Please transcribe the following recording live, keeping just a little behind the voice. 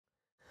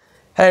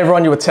Hey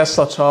everyone, you're with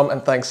Tesla Tom,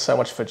 and thanks so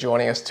much for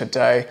joining us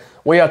today.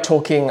 We are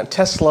talking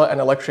Tesla and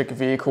electric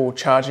vehicle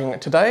charging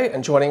today,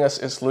 and joining us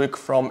is Luke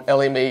from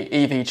LME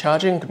EV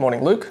Charging. Good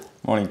morning, Luke.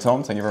 Morning,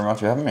 Tom. Thank you very much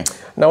for having me.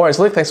 No worries,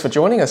 Luke. Thanks for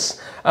joining us.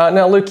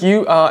 Now, Luke,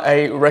 you are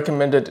a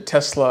recommended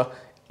Tesla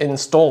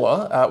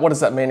installer. What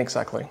does that mean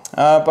exactly?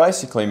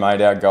 Basically,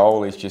 mate, our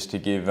goal is just to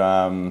give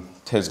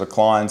Tesla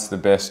clients the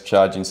best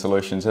charging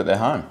solutions at their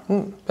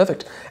home.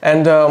 Perfect.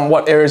 And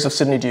what areas of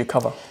Sydney do you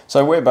cover?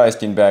 So we're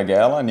based in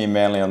Balgowlah, near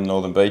Manly on the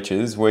Northern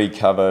Beaches. We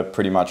cover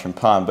pretty much from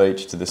Palm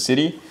Beach to the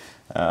city,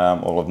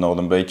 all of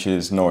Northern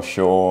Beaches, North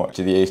Shore,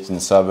 to the eastern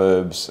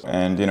suburbs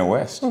and inner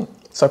west.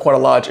 So quite a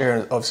large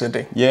area of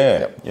Sydney.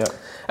 Yeah.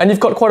 And you've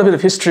got quite a bit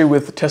of history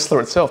with Tesla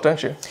itself,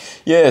 don't you?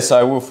 Yeah,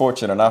 so we were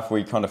fortunate enough,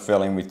 we kind of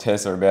fell in with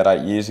Tesla about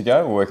 8 years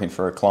ago. We're working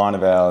for a client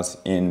of ours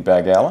in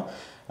Balgowlah,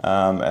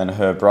 and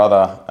her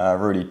brother,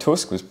 Rudy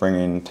Tusk, was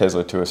bringing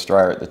Tesla to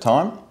Australia at the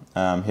time.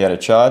 He had a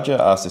charger,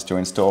 asked us to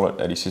install it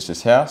at his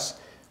sister's house,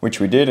 which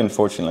we did.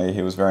 Unfortunately,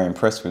 he was very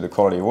impressed with the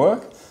quality of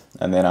work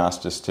and then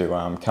asked us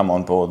to come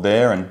on board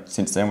there. And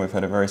since then, we've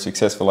had a very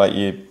successful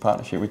 8-year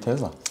partnership with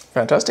Tesla.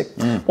 Fantastic.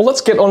 Well,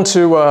 let's get on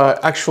to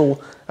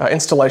actual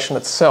installation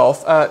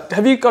itself.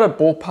 Have you got a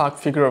ballpark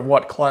figure of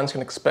what clients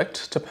can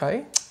expect to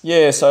pay?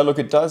 Yeah, so look,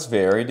 it does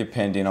vary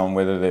depending on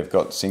whether they've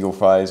got single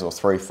phase or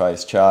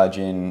 3-phase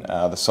charging,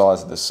 the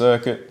size of the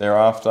circuit they're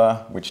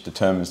after, which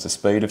determines the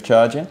speed of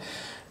charging,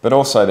 but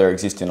also their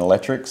existing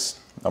electrics.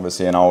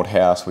 Obviously, an old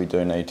house, we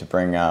do need to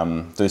bring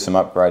do some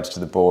upgrades to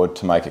the board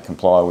to make it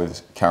comply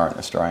with current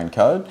Australian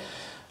code.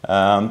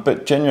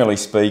 But generally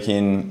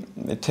speaking,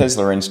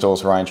 Tesla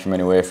installs range from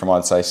anywhere from,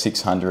 I'd say,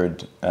 $600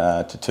 to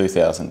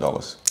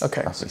 $2,000.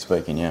 Okay. Roughly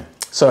speaking, yeah.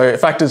 So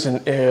factors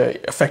in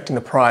affecting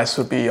the price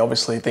would be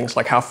obviously things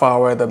like how far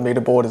away the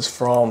meter board is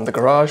from the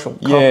garage or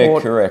carport.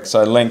 Yeah, correct.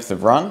 So length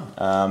of run,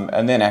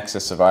 and then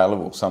access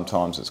available.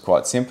 Sometimes it's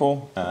quite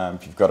simple.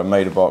 If you've got a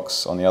meter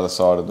box on the other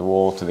side of the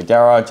wall to the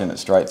garage and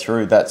it's straight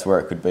through, that's where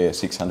it could be a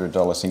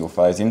 $600 single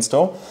phase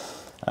install.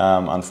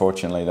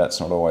 Unfortunately, that's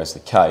not always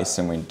the case,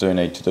 and we do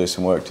need to do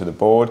some work to the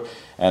board,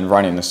 and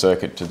running the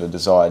circuit to the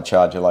desired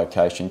charger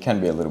location can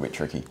be a little bit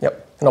tricky.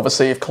 Yep. And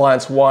obviously, if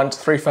clients want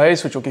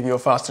 3-phase, which will give you a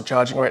faster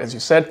charging rate, as you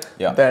said,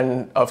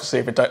 then obviously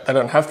if they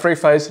don't have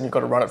 3-phase, then you've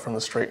got to run it from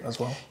the street as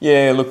well.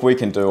 Yeah, look, we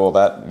can do all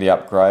that, the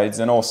upgrades,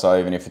 and also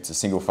even if it's a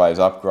single phase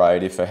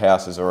upgrade, if a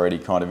house is already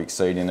kind of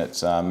exceeding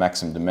its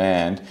maximum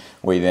demand,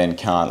 we then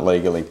can't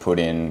legally put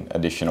in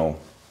additional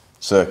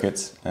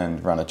circuits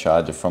and run a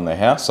charger from their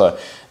house. So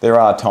there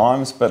are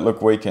times, but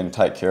look, we can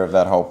take care of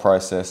that whole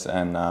process,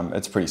 and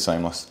it's pretty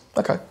seamless.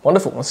 Okay,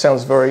 wonderful. That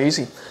sounds very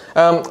easy.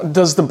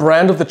 Does the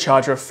brand of the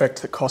charger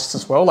affect the costs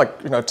as well?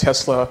 Like,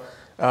 Tesla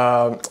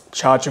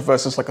charger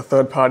versus like a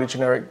third-party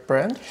generic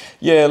brand?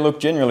 Yeah, look,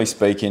 generally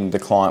speaking, the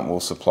client will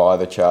supply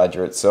the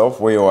charger itself.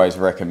 We always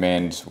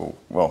recommend,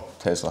 well,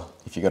 Tesla.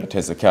 If you've got a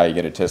Tesla car, you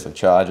get a Tesla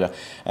charger.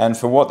 And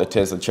for what the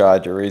Tesla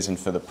charger is and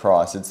for the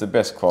price, it's the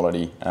best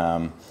quality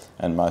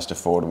and most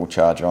affordable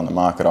charger on the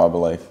market, I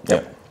believe.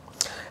 Yep.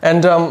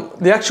 And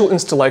the actual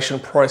installation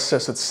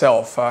process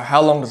itself,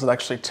 how long does it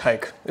actually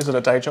take? Is it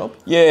a day job?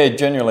 Yeah,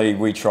 generally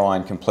we try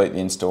and complete the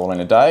install in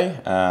a day.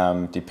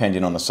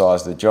 Depending on the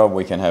size of the job,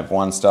 we can have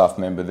one staff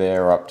member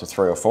there or up to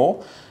 3 or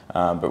 4.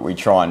 But we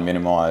try and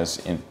minimise,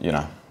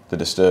 the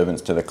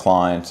disturbance to the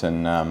client,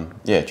 and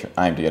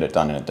aim to get it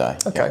done in a day.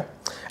 Okay.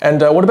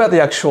 And what about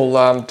the actual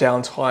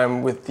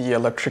downtime with the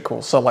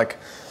electrical? So like,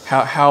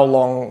 how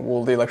long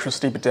will the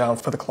electricity be down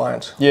for the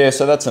client? Yeah,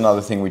 so that's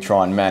another thing we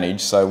try and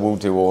manage. So we'll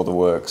do all the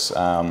works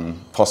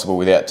possible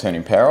without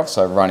turning power off.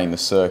 So running the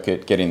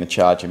circuit, getting the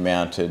charger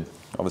mounted,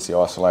 obviously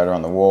isolator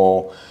on the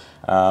wall,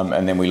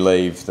 and then we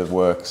leave the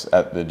works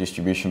at the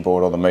distribution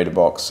board or the meter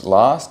box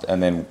last,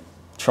 and then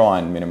try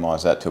and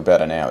minimise that to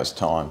about an hour's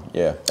time,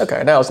 yeah.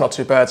 Okay, an hour's not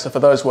too bad. So for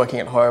those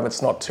working at home,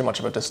 it's not too much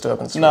of a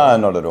disturbance? No,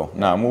 not at all.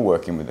 No, and we'll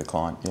work in with the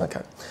client. Yeah.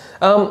 Okay.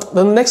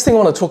 The next thing I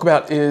want to talk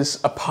about is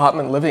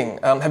apartment living.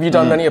 Have you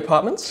done many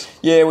apartments?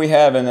 Yeah, we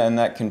have, and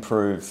that can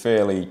prove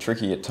fairly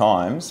tricky at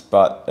times.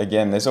 But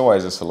again, there's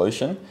always a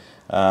solution.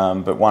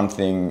 But one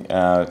thing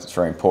that's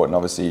very important,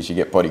 obviously, is you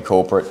get body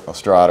corporate or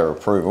strata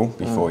approval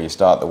before you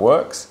start the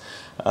works.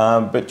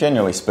 But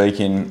generally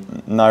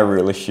speaking, no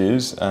real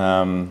issues.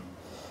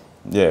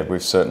 Yeah,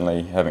 we've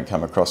certainly haven't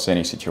come across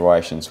any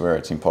situations where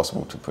it's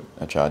impossible to put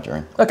a charger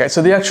in. Okay, so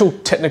the actual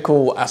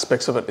technical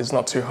aspects of it is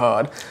not too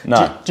hard.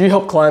 No. Do you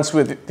help clients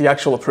with the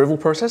actual approval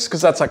process?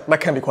 Because that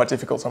can be quite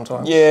difficult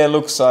sometimes. Yeah,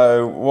 look,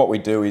 so what we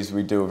do is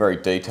we do a very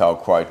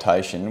detailed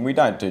quotation. We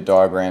don't do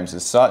diagrams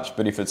as such,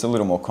 but if it's a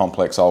little more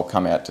complex, I'll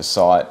come out to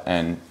site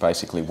and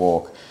basically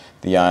walk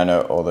the owner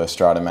or the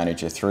strata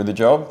manager through the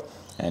job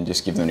and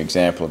just give them an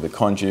example of the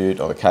conduit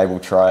or the cable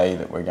tray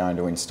that we're going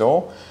to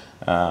install.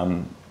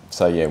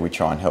 So yeah, we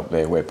try and help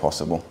there where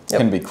possible. It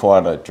can be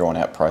quite a drawn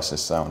out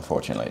process though,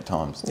 unfortunately, at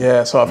times.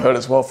 Yeah, so I've heard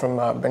as well from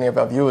many of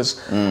our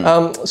viewers.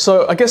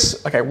 So I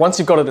guess, okay, once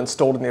you've got it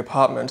installed in the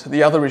apartment,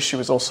 the other issue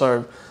is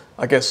also,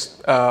 I guess,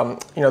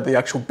 the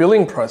actual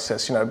billing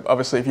process.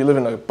 Obviously if you live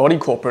in a body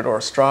corporate or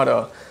a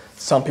strata,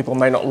 some people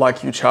may not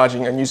like you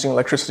charging and using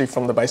electricity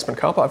from the basement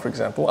car park, for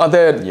example. Are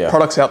there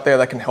products out there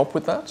that can help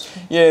with that?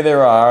 Yeah,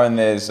 there are, and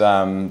there's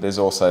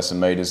also some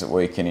meters that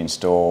we can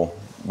install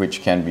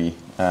which can be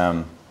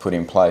put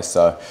in place.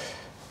 So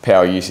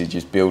power usage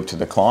is billed to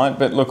the client,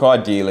 but look,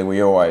 ideally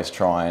we always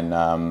try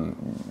and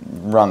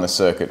run the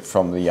circuit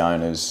from the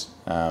owner's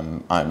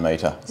own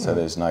meter, so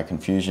there's no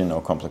confusion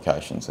or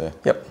complications there.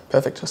 Yep,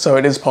 perfect. So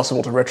it is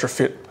possible to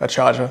retrofit a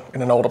charger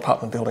in an old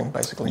apartment building,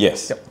 basically?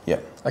 Yes.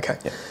 Yep. Okay.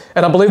 Yep.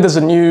 And I believe there's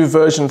a new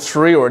version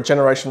 3 or a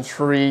generation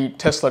 3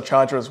 Tesla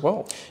charger as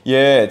well.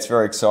 Yeah, it's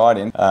very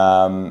exciting,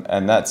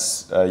 and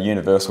that's a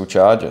universal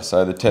charger.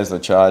 So the Tesla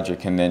charger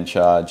can then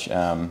charge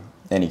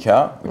any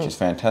car, which is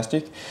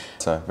fantastic.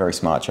 So very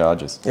smart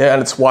chargers. Yeah,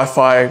 and it's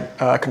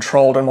Wi-Fi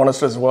controlled and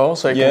monitored as well,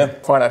 so you can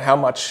find out how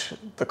much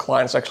the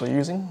client's actually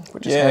using,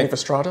 which is handy for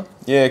Strata.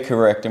 Yeah,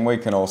 correct. And we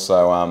can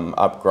also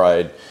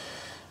upgrade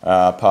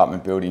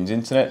apartment buildings'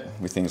 internet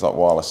with things like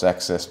wireless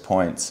access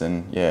points,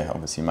 and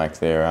obviously make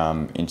their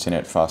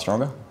internet far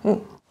stronger.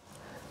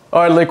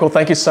 All right, Luke, well,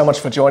 thank you so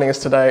much for joining us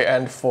today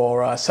and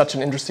for such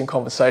an interesting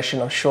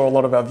conversation. I'm sure a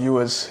lot of our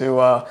viewers who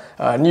are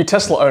new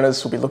Tesla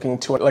owners will be looking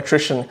to an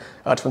electrician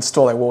to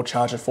install a wall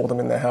charger for them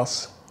in their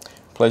house.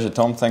 Pleasure,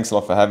 Tom. Thanks a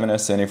lot for having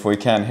us. And if we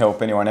can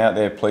help anyone out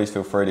there, please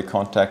feel free to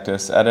contact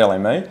us at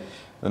LME.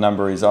 The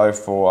number is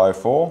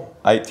 0404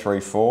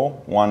 834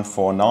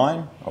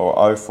 149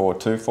 or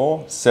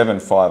 0424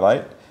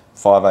 758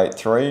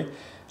 583.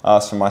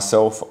 Ask for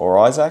myself or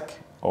Isaac,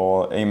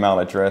 or email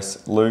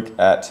address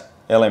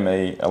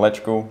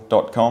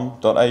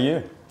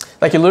luke@lmeelectrical.com.au.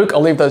 Thank you, Luke.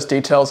 I'll leave those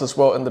details as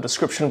well in the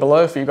description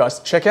below for you guys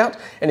to check out.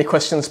 Any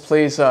questions,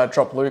 please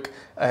drop Luke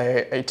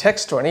a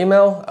text or an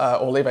email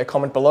or leave a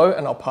comment below,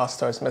 and I'll pass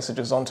those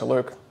messages on to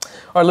Luke.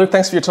 All right, Luke,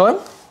 thanks for your time.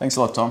 Thanks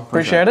a lot, Tom.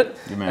 Appreciate it.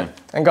 Good man.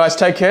 And guys,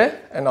 take care,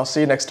 and I'll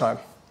see you next time.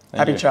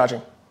 Happy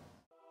charging.